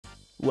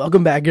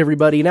Welcome back,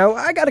 everybody. Now,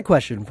 I got a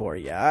question for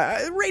you.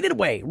 Right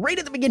away, right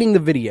at the beginning of the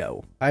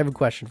video, I have a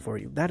question for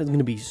you. That is going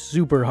to be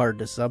super hard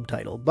to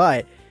subtitle,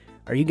 but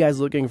are you guys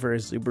looking for a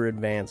super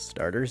advanced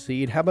starter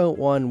seed? How about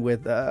one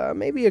with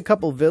maybe a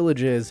couple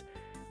villages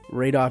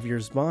right off your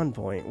spawn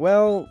point?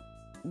 Well,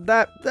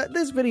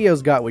 this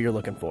video's got what you're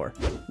looking for.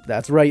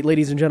 That's right,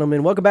 ladies and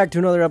gentlemen. Welcome back to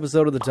another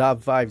episode of the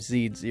Top 5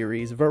 Seed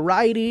series.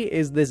 Variety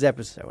is this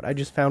episode. I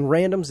just found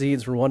random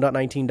seeds from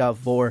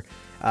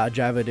 1.19.4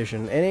 Java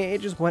Edition, and it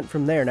just went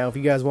from there. Now, if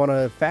you guys want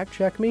to fact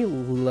check me,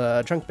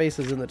 chunk base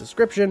is in the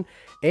description,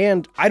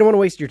 and I don't want to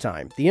waste your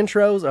time. The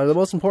intros are the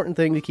most important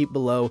thing to keep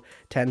below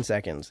 10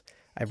 seconds.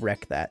 I've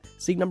wrecked that.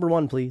 Seed number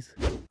 1, please.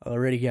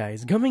 Alrighty,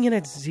 guys. Coming in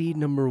at seed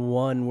number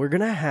 1, we're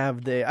gonna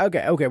have the...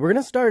 Okay, we're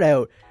gonna start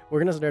out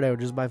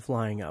just by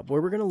flying up,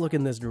 where we're gonna look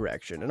in this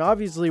direction. And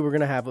obviously, we're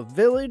gonna have a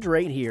village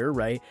right here,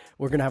 right?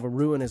 We're gonna have a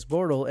ruinous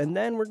portal, and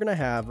then we're gonna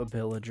have a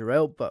villager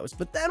outpost.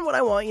 But then what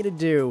I want you to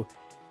do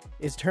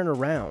is turn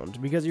around,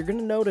 because you're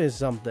gonna notice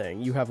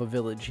something. You have a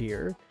village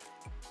here,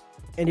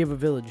 and you have a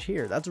village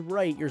here. That's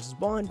right, your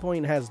spawn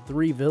point has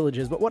 3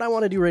 villages, but what I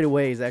want to do right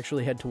away is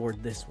actually head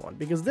toward this one,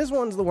 because this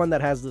one's the one that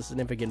has the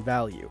significant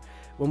value.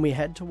 When we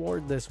head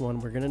toward this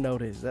one, we're going to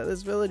notice that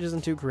this village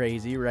isn't too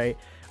crazy, right?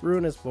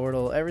 Ruinous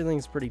portal,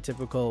 everything's pretty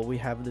typical. We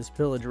have this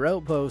villager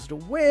outpost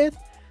with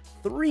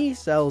 3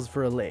 cells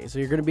for allay, so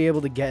you're going to be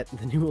able to get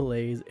the new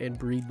allays and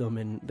breed them,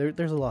 and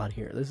there's a lot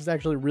here. This is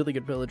actually a really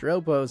good villager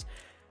outpost.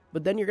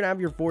 But then you're going to have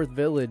your 4th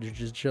village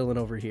just chilling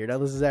over here. Now,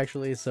 this is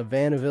actually a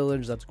savanna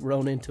village that's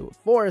grown into a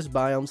forest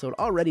biome, so it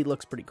already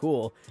looks pretty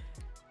cool.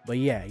 But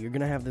yeah, you're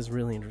going to have this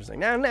really interesting.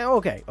 Now,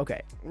 okay.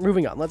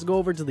 Moving on. Let's go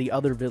over to the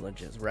other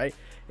villages, right?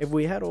 If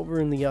we head over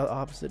in the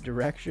opposite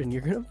direction,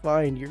 you're going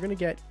to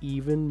get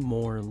even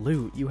more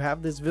loot. You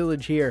have this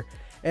village here,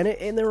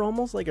 and they're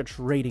almost like a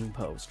trading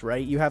post,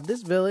 right? You have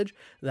this village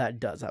that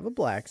does have a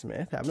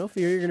blacksmith. Have no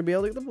fear, you're going to be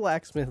able to get the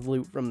blacksmith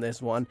loot from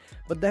this one.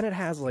 But then it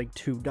has like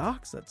 2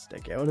 docks that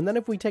stick out. And then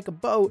if we take a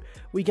boat,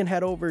 we can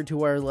head over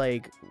to our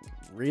like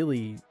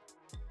really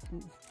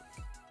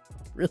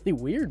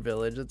weird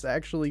village that's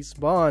actually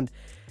spawned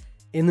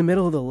in the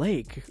middle of the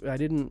lake. I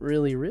didn't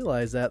really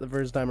realize that the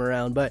first time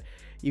around, but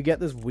you get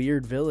this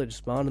weird village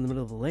spawned in the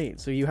middle of the lake.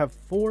 So you have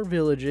 4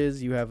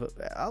 villages, you have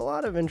a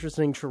lot of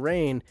interesting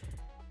terrain,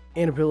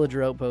 and a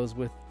villager outpost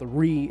with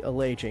 3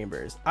 allay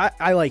chambers.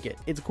 I like it.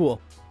 It's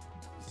cool.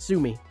 Sue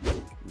me.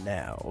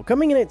 Now,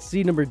 coming in at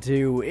seed number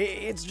 2,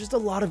 it's just a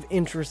lot of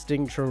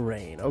interesting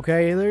terrain,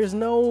 okay? There's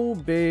no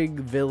big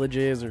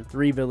villages or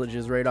 3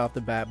 villages right off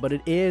the bat, but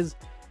it is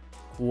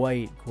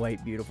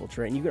quite beautiful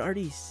terrain. You can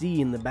already see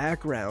in the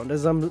background,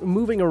 as I'm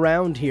moving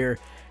around here,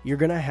 you're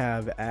gonna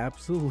have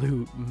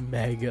absolute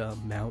mega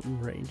mountain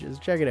ranges.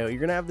 Check it out.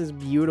 You're gonna have this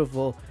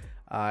beautiful,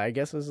 I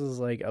guess this is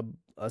like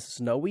a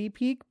snowy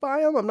peak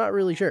biome? I'm not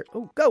really sure.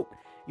 Oh, goat!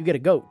 You get a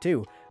goat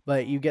too,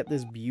 but you get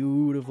this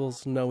beautiful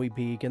snowy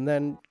peak, and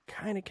then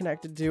kind of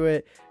connected to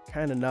it,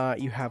 kind of not,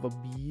 you have a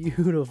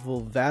beautiful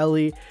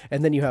valley,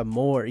 and then you have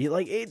more.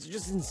 It's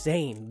just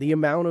insane. The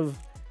amount of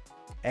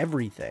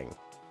everything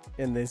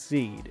in this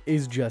seed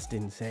is just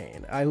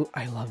insane. I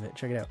love it.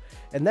 Check it out.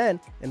 And then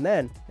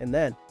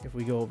if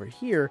we go over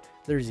here,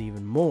 there's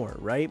even more,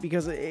 right?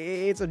 Because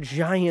it's a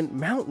giant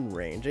mountain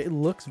range. It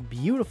looks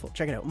beautiful.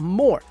 Check it out.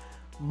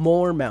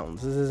 More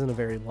mountains. This isn't a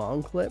very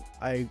long clip,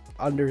 I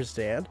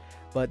understand,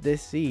 but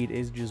this seed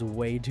is just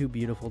way too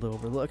beautiful to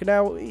overlook.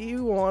 Now,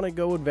 you want to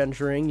go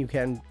adventuring, you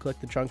can click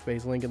the chunk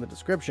base link in the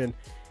description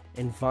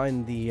and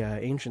find the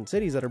ancient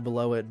cities that are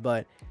below it,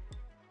 but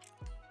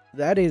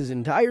that is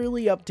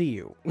entirely up to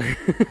you.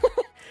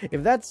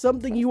 If that's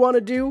something you want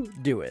to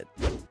do it.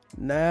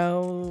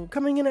 Now,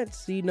 coming in at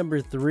seed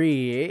number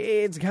 3,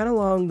 it's kind of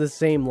along the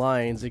same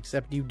lines,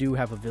 except you do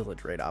have a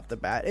village right off the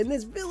bat, and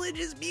this village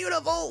is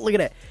beautiful. Look at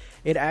it.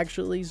 It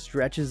actually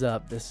stretches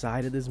up the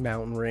side of this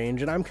mountain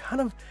range, and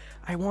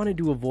I wanted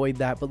to avoid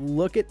that, but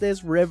look at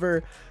this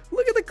river.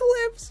 Look at the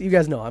cliffs. You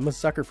guys know I'm a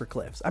sucker for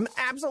cliffs. I'm an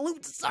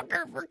absolute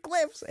sucker for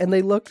cliffs, and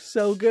they look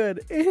so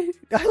good.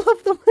 I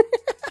love them.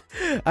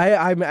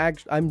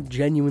 I'm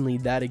genuinely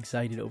that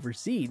excited over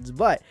seeds.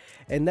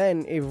 And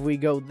then if we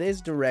go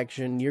this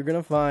direction, you're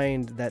gonna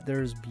find that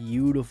there's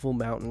beautiful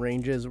mountain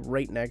ranges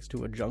right next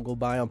to a jungle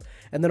biome,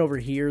 and then over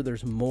here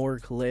there's more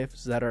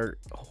cliffs that are,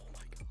 oh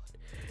my god,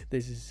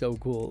 this is so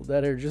cool,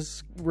 that are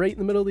just right in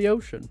the middle of the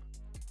ocean.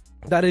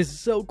 That is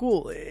so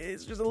cool.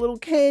 It's just a little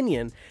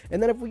canyon.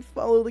 And then if we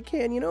follow the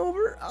canyon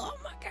over, oh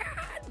my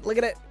god, look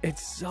at it.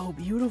 It's so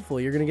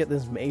beautiful. You're going to get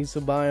this mesa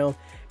biome.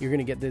 You're going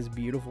to get this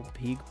beautiful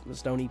peak, the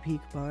stony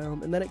peak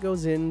biome. And then it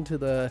goes into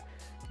the,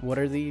 what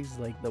are these?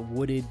 Like the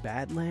wooded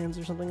badlands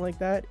or something like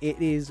that. It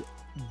is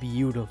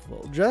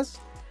beautiful. Just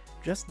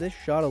this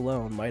shot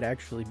alone might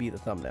actually be the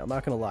thumbnail.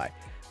 Not going to lie.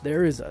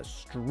 There is a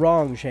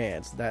strong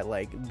chance that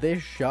like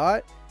this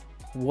shot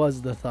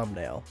was the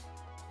thumbnail.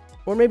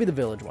 Or maybe the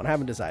village one. I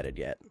haven't decided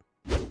yet.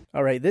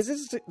 Alright, this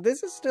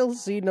is still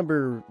seed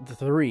number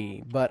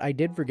 3, but I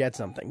did forget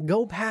something.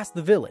 Go past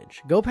the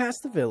village. Go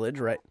past the village,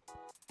 right?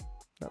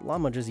 That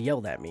llama just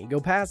yelled at me.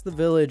 Go past the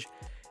village,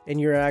 and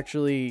you're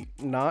actually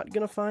not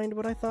gonna find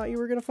what I thought you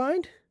were gonna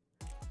find?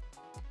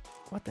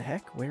 What the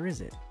heck? Where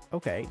is it?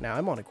 Okay, now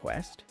I'm on a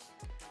quest.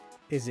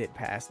 Is it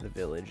past the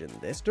village in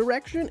this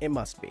direction? It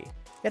must be.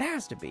 It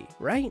has to be,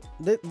 right?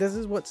 This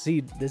is what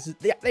seed... This is...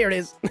 Yeah, there it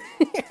is!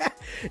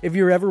 If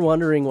you're ever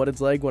wondering what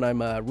it's like when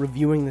I'm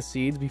reviewing the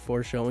seeds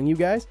before showing you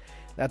guys,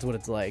 that's what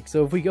it's like.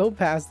 So if we go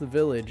past the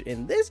village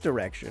in this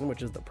direction,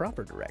 which is the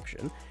proper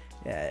direction,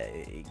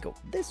 go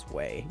this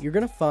way, you're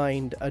gonna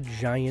find a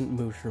giant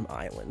mushroom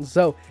island.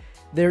 So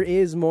there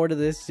is more to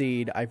this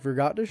seed. I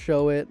forgot to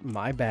show it.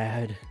 My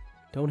bad.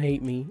 Don't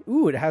hate me.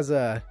 Ooh, it has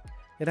a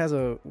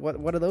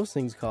what are those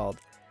things called?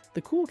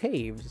 The cool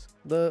caves.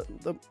 The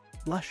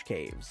lush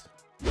caves.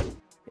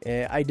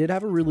 I did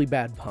have a really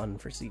bad pun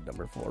for seed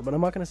number 4, but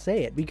I'm not going to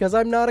say it because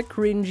I'm not a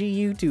cringy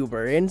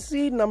YouTuber. In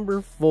seed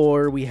number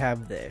 4, we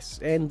have this,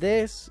 and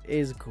this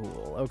is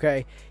cool,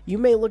 okay? You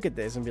may look at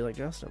this and be like,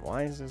 Justin,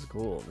 why is this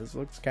cool? This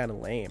looks kind of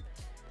lame.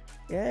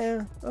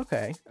 Yeah,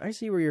 okay. I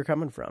see where you're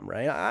coming from,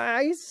 right?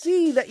 I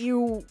see that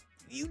you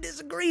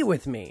disagree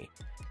with me.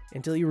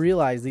 Until you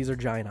realize these are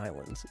giant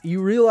islands.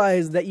 You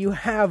realize that you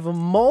have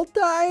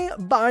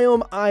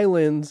multi-biome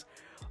islands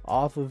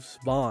off of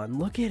spawn.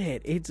 Look at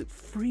it. It's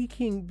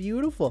freaking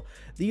beautiful.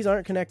 These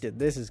aren't connected.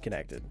 This is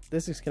connected.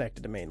 This is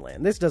connected to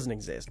mainland. This doesn't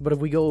exist. But if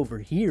we go over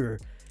here,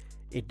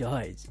 it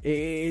does.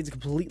 It's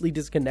completely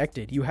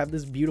disconnected. You have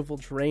this beautiful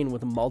terrain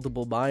with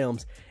multiple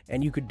biomes,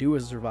 and you could do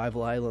a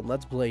survival island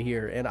let's play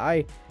here. And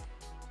I'm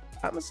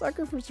a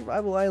sucker for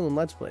survival island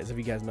let's plays, if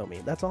you guys know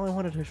me. That's all I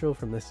wanted to show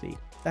from this seed.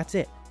 That's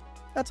it.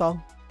 That's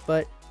all.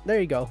 But there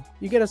you go.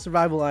 You get a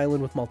survival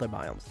island with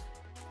multi-biomes.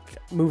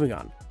 Moving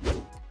on.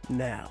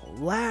 Now,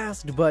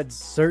 last but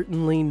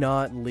certainly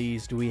not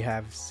least, we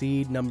have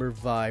seed number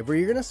 5, where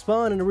you're going to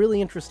spawn in a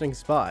really interesting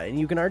spot. And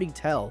you can already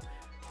tell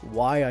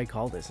why I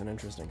call this an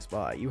interesting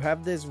spot. You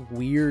have this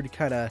weird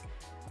kind of,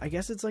 I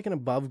guess it's like an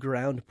above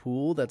ground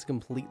pool that's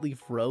completely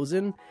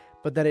frozen,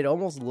 but that it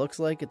almost looks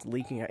like it's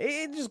leaking out.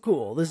 It's just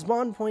cool. The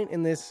spawn point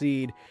in this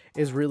seed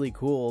is really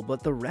cool,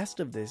 but the rest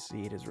of this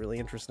seed is really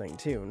interesting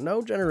too.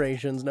 No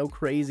generations, no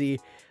crazy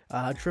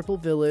triple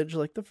village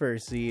like the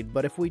first seed,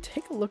 but if we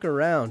take a look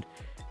around,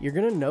 you're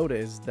gonna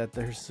notice that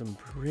there's some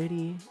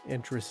pretty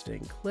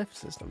interesting cliff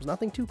systems.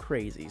 Nothing too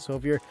crazy. So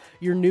if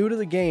you're new to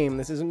the game,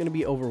 this isn't gonna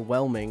be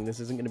overwhelming. This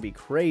isn't gonna be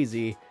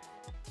crazy.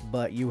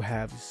 But you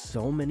have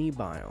so many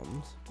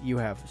biomes. You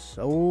have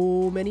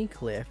so many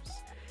cliffs.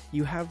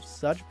 You have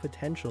such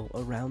potential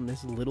around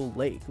this little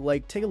lake.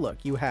 Like, take a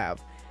look. You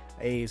have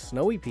a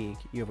snowy peak.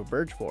 You have a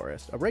birch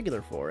forest, a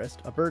regular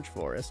forest, a birch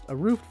forest, a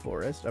roofed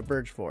forest, a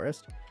birch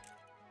forest,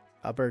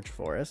 a birch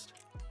forest,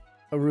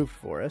 a roofed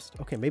forest.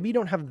 Okay, maybe you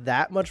don't have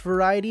that much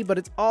variety, but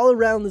it's all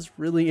around this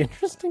really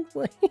interesting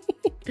lake.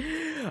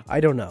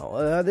 I don't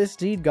know. This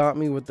seed got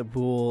me with the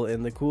pool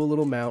and the cool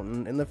little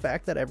mountain and the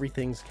fact that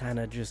everything's kind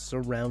of just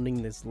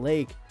surrounding this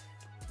lake.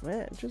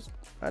 Man,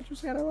 I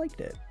just kind of liked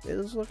it. It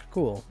just looked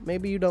cool.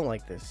 Maybe you don't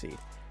like this seed.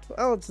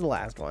 Well, it's the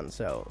last one,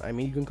 so, I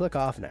mean, you can click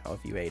off now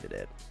if you hated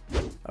it.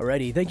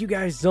 Alrighty, thank you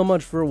guys so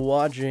much for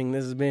watching.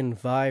 This has been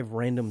 5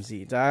 random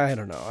seeds. I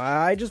don't know.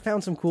 I just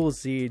found some cool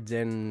seeds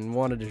and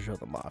wanted to show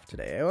them off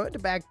today. I wanted to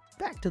back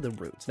to the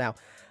roots. Now,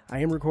 I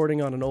am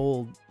recording on an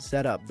old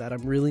setup that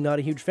I'm really not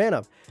a huge fan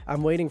of.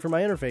 I'm waiting for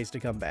my interface to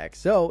come back.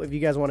 So, if you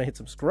guys want to hit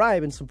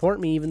subscribe and support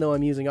me even though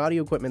I'm using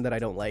audio equipment that I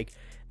don't like,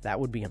 that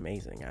would be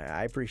amazing.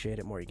 I appreciate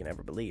it more than you can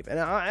ever believe. And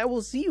I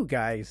will see you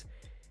guys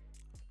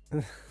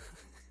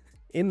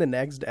in the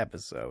next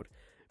episode.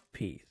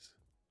 Peace.